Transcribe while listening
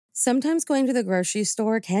Sometimes going to the grocery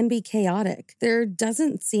store can be chaotic. There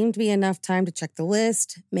doesn't seem to be enough time to check the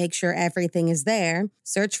list, make sure everything is there,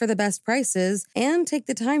 search for the best prices, and take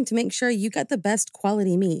the time to make sure you get the best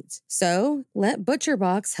quality meat. So, let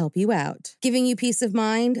ButcherBox help you out. Giving you peace of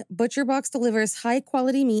mind, ButcherBox delivers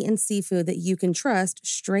high-quality meat and seafood that you can trust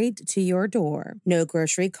straight to your door. No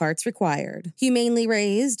grocery carts required. Humanely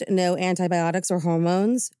raised, no antibiotics or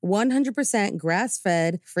hormones, 100%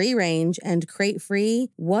 grass-fed, free-range, and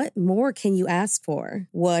crate-free. What more can you ask for?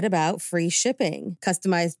 What about free shipping,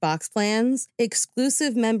 customized box plans,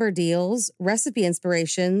 exclusive member deals, recipe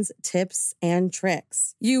inspirations, tips, and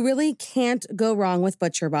tricks? You really can't go wrong with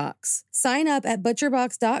ButcherBox. Sign up at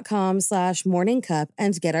butcherbox.com/morningcup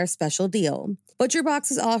and get our special deal.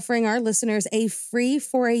 ButcherBox is offering our listeners a free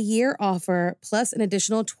for-a-year offer plus an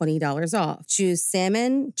additional $20 off. Choose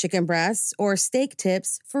salmon, chicken breasts, or steak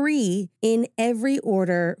tips free in every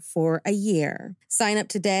order for a year. Sign up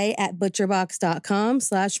today at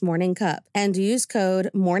butcherbox.com/morningcup and use code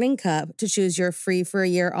morningcup to choose your free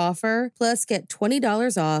for-a-year offer plus get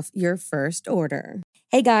 $20 off your first order.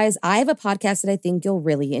 Hey guys, I have a podcast that I think you'll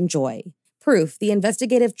really enjoy. Proof, the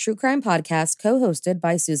investigative true crime podcast co-hosted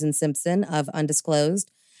by Susan Simpson of Undisclosed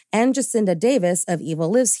and Jacinda Davis of Evil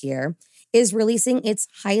Lives Here, is releasing its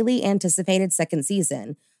highly anticipated second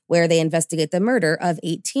season, where they investigate the murder of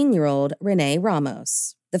 18-year-old Renee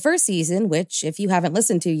Ramos. The first season, which, if you haven't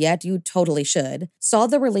listened to yet, you totally should, saw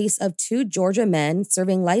the release of 2 Georgia men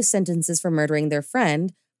serving life sentences for murdering their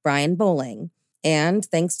friend, Brian Bowling. And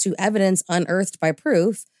thanks to evidence unearthed by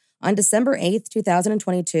Proof, on December 8th,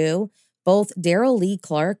 2022, both Daryl Lee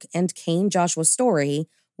Clark and Kane Joshua Story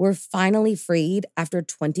were finally freed after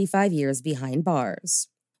 25 years behind bars.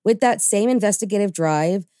 With that same investigative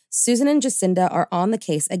drive, Susan and Jacinda are on the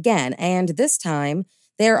case again, and this time,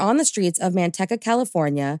 they are on the streets of Manteca,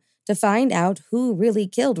 California, to find out who really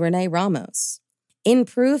killed Renee Ramos. In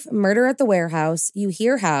Proof, Murder at the Warehouse, you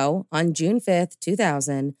hear how, on June 5th,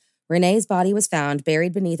 2000, Renee's body was found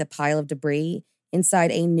buried beneath a pile of debris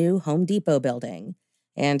inside a new Home Depot building,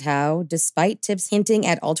 and how, despite tips hinting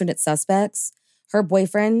at alternate suspects, her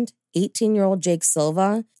boyfriend, 18-year-old Jake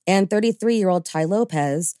Silva, and 33-year-old Ty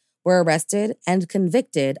Lopez were arrested and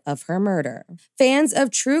convicted of her murder. Fans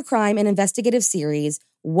of true crime and investigative series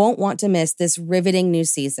won't want to miss this riveting new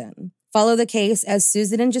season. Follow the case as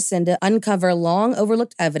Susan and Jacinda uncover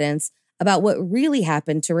long-overlooked evidence about what really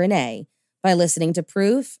happened to Renee by listening to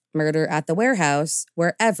Proof, Murder at the Warehouse,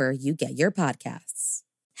 wherever you get your podcasts.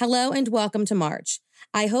 Hello and welcome to March.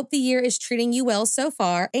 I hope the year is treating you well so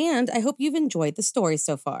far, and I hope you've enjoyed the story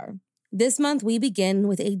so far. This month, we begin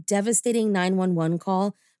with a devastating 911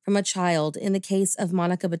 call from a child in the case of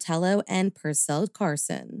Monica Botello and Purcell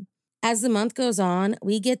Carson. As the month goes on,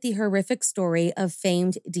 we get the horrific story of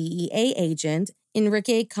famed DEA agent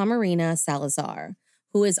Enrique Camarena Salazar,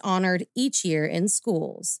 who is honored each year in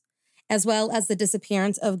schools, as well as the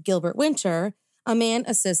disappearance of Gilbert Winter, a man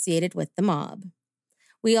associated with the mob.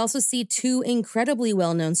 We also see 2 incredibly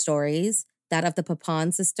well-known stories, that of the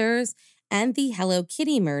Papon sisters and the Hello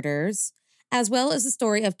Kitty murders, as well as the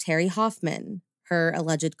story of Terry Hoffman, her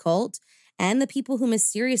alleged cult, and the people who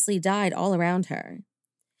mysteriously died all around her.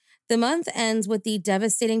 The month ends with the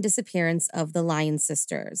devastating disappearance of the Lyon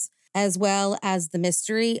sisters, as well as the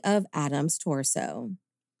mystery of Adam's torso.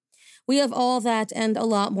 We have all that and a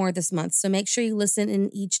lot more this month, so make sure you listen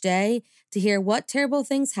in each day to hear what terrible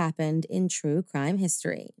things happened in true crime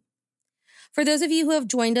history. For those of you who have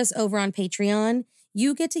joined us over on Patreon,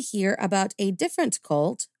 you get to hear about a different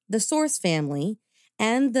cult, the Source family,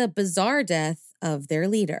 and the bizarre death of their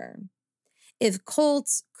leader. If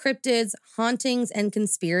cults, cryptids, hauntings, and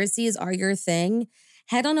conspiracies are your thing,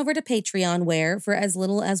 head on over to Patreon where, for as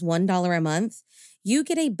little as $1 a month, you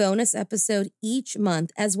get a bonus episode each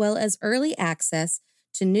month as well as early access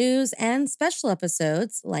to news and special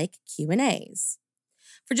episodes like Q&As.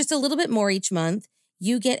 For just a little bit more each month,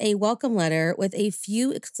 you get a welcome letter with a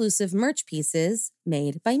few exclusive merch pieces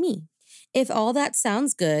made by me. If all that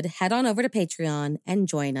sounds good, head on over to Patreon and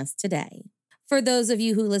join us today. For those of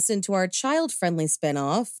you who listen to our child-friendly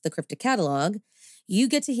spinoff, the Cryptic Catalog, you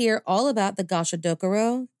get to hear all about the Gasha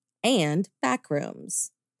Dokuro and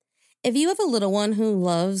Backrooms. If you have a little one who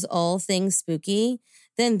loves all things spooky,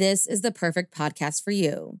 then this is the perfect podcast for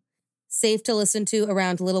you. Safe to listen to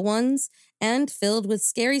around little ones and filled with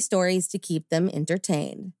scary stories to keep them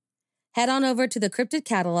entertained. Head on over to the Cryptic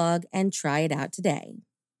Catalog and try it out today.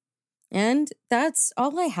 And that's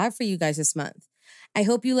all I have for you guys this month. I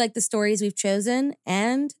hope you like the stories we've chosen,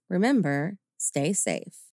 and remember, stay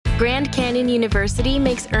safe. Grand Canyon University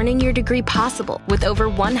makes earning your degree possible with over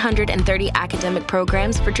 130 academic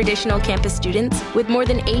programs for traditional campus students with more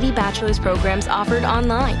than 80 bachelor's programs offered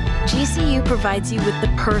online. GCU provides you with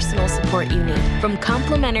the personal support you need, from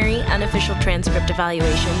complimentary unofficial transcript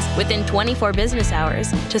evaluations within 24 business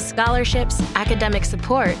hours to scholarships, academic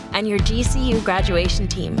support, and your GCU graduation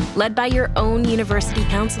team, led by your own university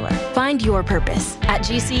counselor. Find your purpose at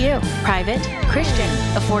GCU. Private, Christian,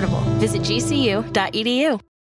 affordable. Visit gcu.edu.